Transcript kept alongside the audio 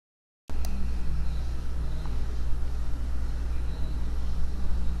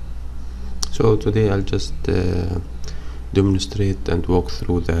So today I'll just demonstrate and walk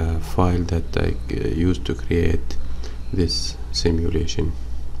through the file that I used to create this simulation,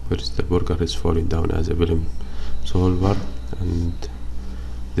 where the burger is falling down as a Vellum solver, and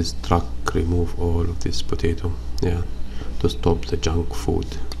this truck remove all of this potato, to stop the junk food.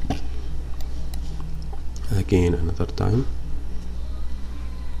 Again another time,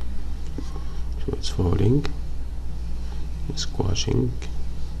 so it's falling, squashing.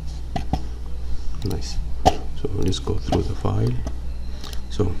 Nice. So let's go through the file.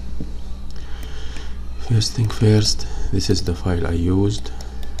 So first thing first, this is the file I used.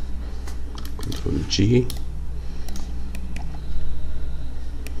 Control G,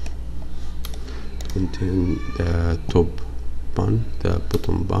 contain the top bun, the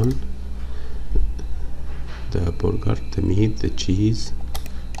bottom bun, the burger, the meat, the cheese,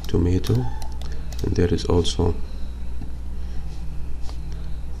 tomato, and there is also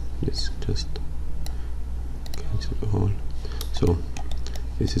this, just cancel all. So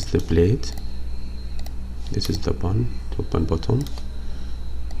this is the plate, this is the bun, top and bottom,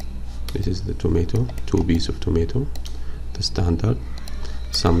 this is the tomato, 2 pieces of tomato, the standard,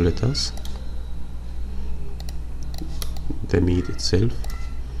 some lettuce, the meat itself,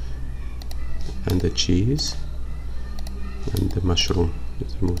 and the cheese, and the mushroom.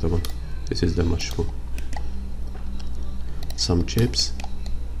 Let's remove the one. This is the mushroom, some chips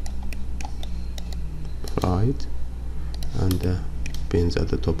fried, and the beans at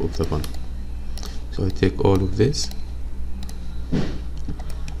the top of the bun. So I take all of this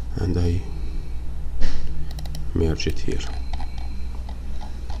and I merge it here.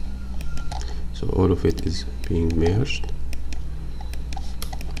 So all of it is being merged.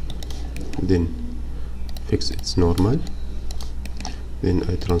 Then fix its normal. Then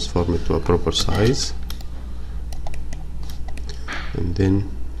I transform it to a proper size, and then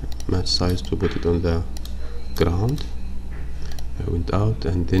match size to put it on the ground. I went out,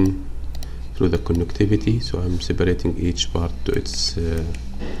 and then through the connectivity, so I'm separating each part to its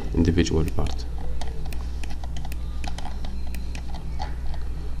individual part.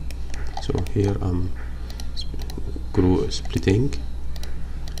 So here I'm splitting.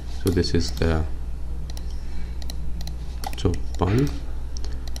 So this is the top bun.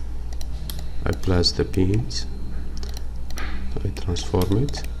 I place the beans, I transform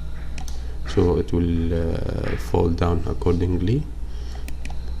it so it will fall down accordingly.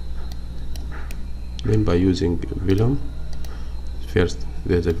 Then by using Vellum, first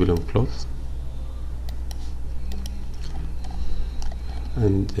there's a Vellum cloth,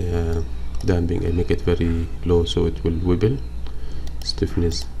 and damping, I make it very low so it will wibble,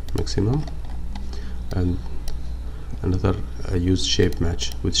 stiffness maximum. And another, I use shape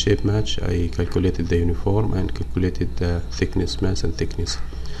match. With shape match I calculated the uniform and calculated the thickness, mass and thickness,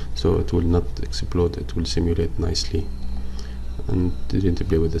 so it will not explode, it will simulate nicely, and didn't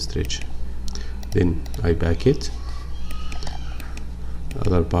play with the stretch. Then I back it.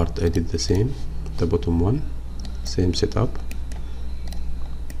 Other part I did the same, the bottom one, same setup.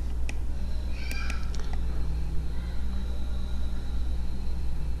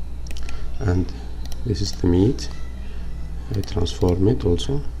 And this is the meat. I transform it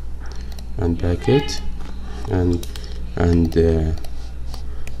also and back it, and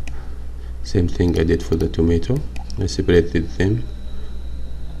same thing I did for the tomato. I separated them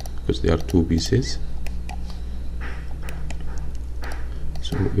because they are 2 pieces.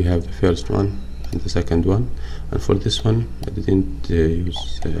 So we have the first one and the second one, and for this one I didn't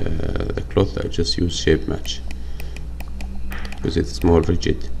use the cloth, I just use shape match because it's more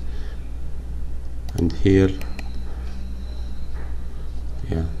rigid. And here,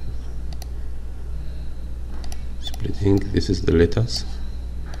 splitting, this is the lettuce,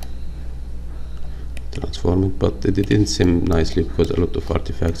 transform it, but it didn't seem nicely because a lot of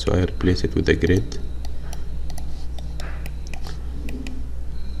artifacts, so I replace it with a grid.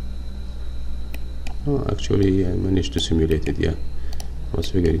 Oh, actually I managed to simulate it, I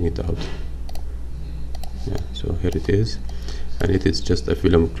was figuring it out. So here it is, and it is just a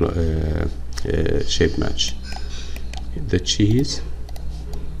Vellum shape match. The cheese,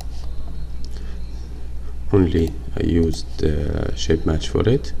 only I used shape match for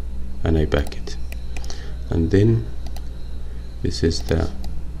it, and I back it. And then this is the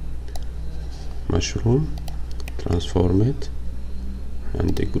mushroom, transform it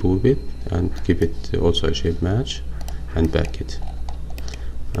and group it and give it also a shape match and back it.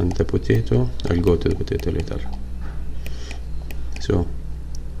 And the potato, I'll go to the potato later. So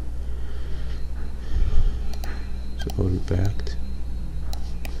all backed.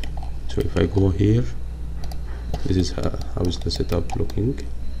 So if I go here, this is how is the setup looking.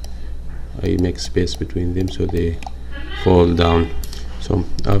 I make space between them so they fall down. So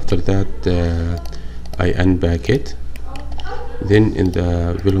after that I unpack it. Then in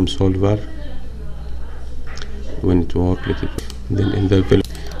the Vellum solver, when it works, then in the Vellum,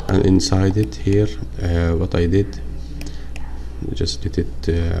 and inside it here, what I did, just let it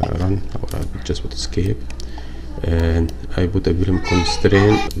run, or I just put escape, and I put a Vellum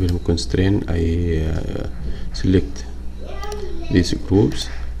constraint. I select these groups,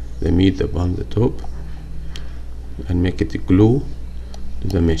 the meet, the bond, the top, and make it glue to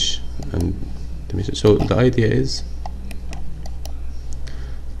the mesh. And the mesh. So the idea is,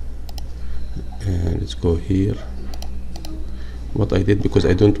 let's go here. What I did, because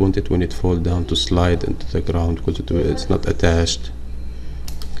I don't want it when it fall down to slide into the ground, because it's not attached.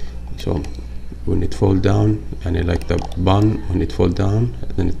 So when it fall down, and I like the bun, when it fall down,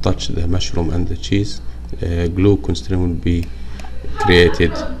 then it touch the mushroom and the cheese, glue constraint will be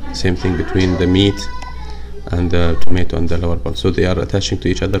created. Same thing between the meat and the tomato and the lower bun. So they are attaching to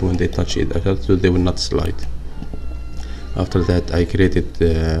each other. When they touch each other, so they will not slide. After that, I created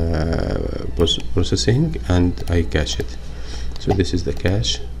processing and I cache it. So this is the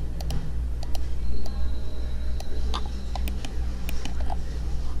cache.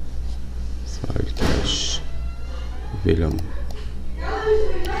 File cache, Vellum.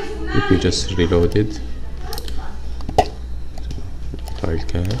 Let me just reload it. File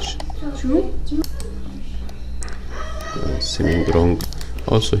cache. Semi-wrong.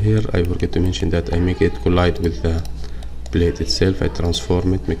 Also here, I forget to mention that I make it collide with the plate itself. I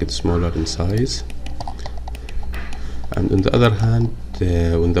transform it, make it smaller in size. And on the other hand,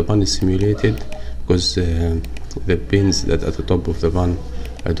 when the bun is simulated, because the pins that at the top of the bun,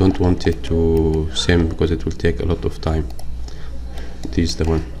 I don't want it to sim, because it will take a lot of time. This is the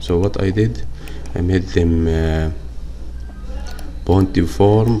one. So what I did, I made them point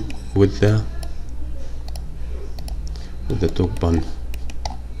deform with the top bun.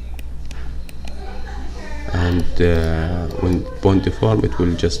 And when point deform, it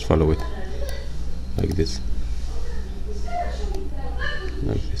will just follow it like this.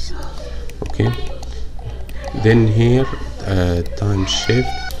 Like this. Okay. Then here time shift,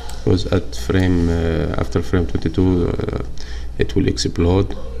 because at frame after frame 22 it will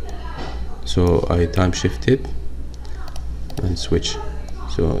explode, so I time shift it and switch,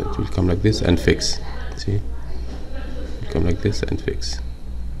 so it will come like this and fix. See, it will come like this and fix.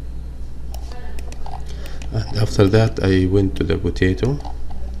 And after that I went to the potato.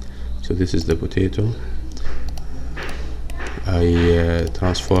 So this is the potato. I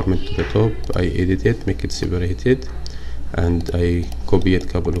transform it to the top, I edit it, make it separated, and I copy it a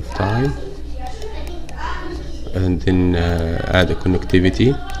couple of times, and then add a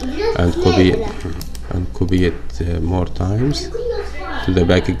connectivity and copy it more times to the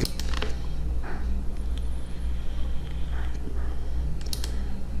back.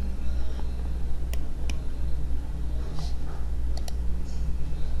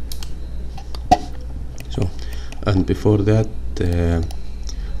 So, and before that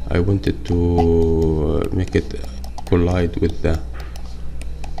I wanted to make it collide with the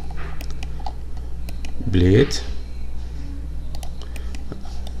blade,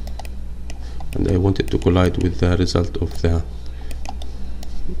 and I wanted to collide with the result of the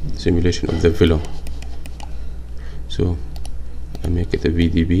simulation of the Vellum. So I make it a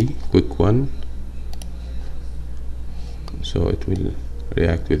VDB, quick one, so it will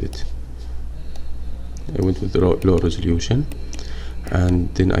react with it. I went with the low resolution,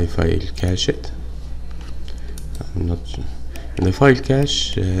 and then I file cache it. I'm not in the file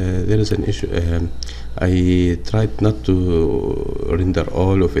cache. There is an issue. I tried not to render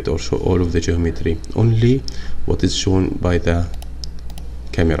all of it or show all of the geometry, only what is shown by the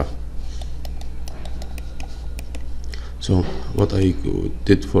camera. So what I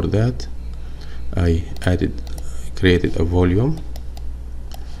did for that, I created a volume.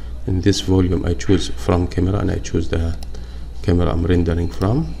 In this volume I choose from camera, and I choose the camera I'm rendering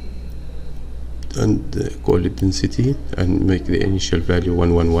from, and call it density, and make the initial value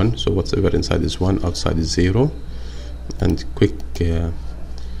 111. So whatever inside is 1, outside is 0, and quick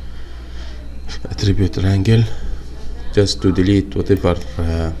attribute wrangle, just to delete whatever.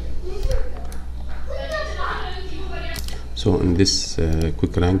 So in this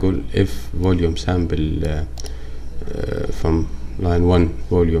quick wrangle, if volume sample from line 1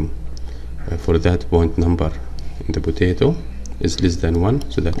 volume for that point number in the potato is less than 1,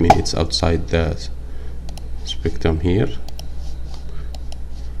 so that means it's outside the spectrum here,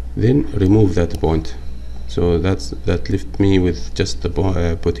 then remove that point. So that left me with just the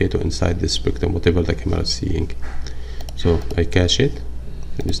potato inside the spectrum, whatever the camera is seeing. So I cache it,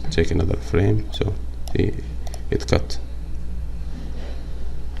 just take another frame, so see, it cut.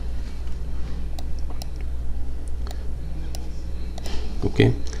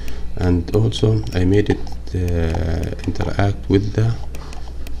 Okay, and also I made it interact with the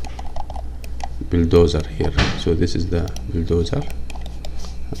bulldozer here. So this is the bulldozer.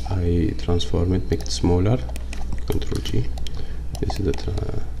 I transform it, make it smaller, Ctrl G. This is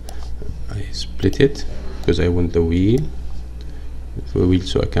the I split it because I want the wheel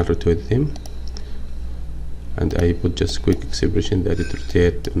so I can rotate them, and I put just quick expression that it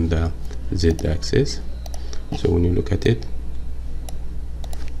rotate on the Z axis. So when you look at it,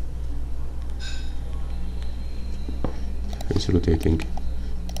 it's rotating.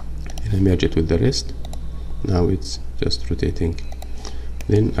 And I merge it with the rest. Now it's just rotating.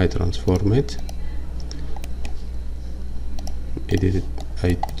 Then I transform it, edit it.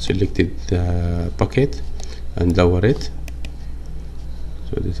 I selected the bucket and lower it.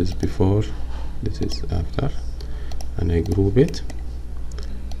 So this is before, this is after, and I group it,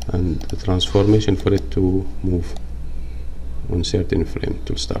 and the transformation for it to move on certain frame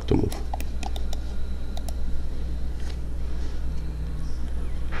to start to move.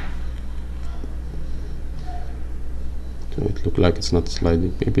 So it looks like it's not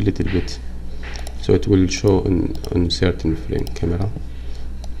sliding, maybe a little bit. So it will show on certain frame camera.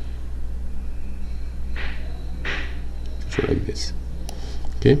 So like this.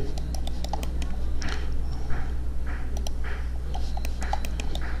 Okay.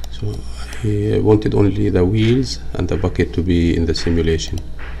 So I wanted only the wheels and the bucket to be in the simulation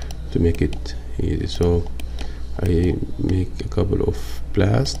to make it easy. So I make a couple of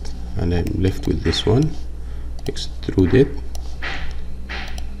blast, and I'm left with this one. Extrude it,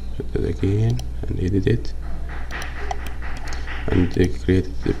 again, and edit it, and create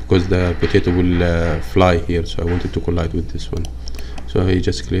it, because the potato will fly here, so I wanted to collide with this one. So I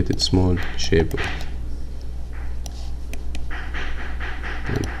just created small shape,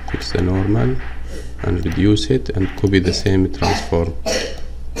 and fix the normal and reduce it, and copy the same transform.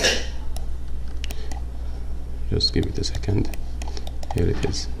 Just give it a second. Here it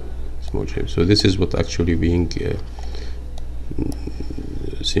is. Small shape. So this is what actually being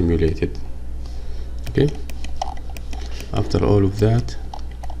simulated. Okay, after all of that,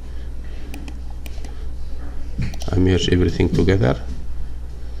 I merge everything together,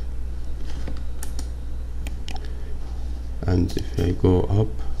 and if I go up,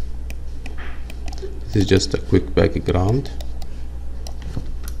 this is just a quick background,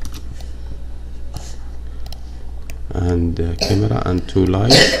 and camera and 2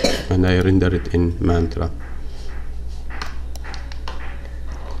 lights, and I render it in Mantra,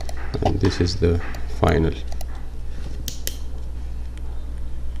 and this is the final.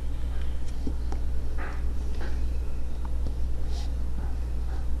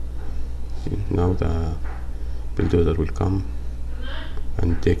 Now the bulldozer will come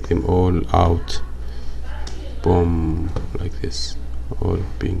and take them all out. Boom, like this, all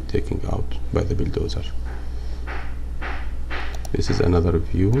being taken out by the bulldozer. This is another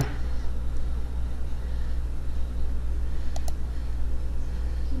view.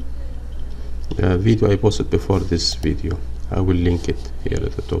 The video I posted before this video, I will link it here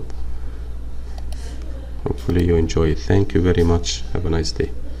at the top. Hopefully you enjoy it. Thank you very much. Have a nice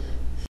day.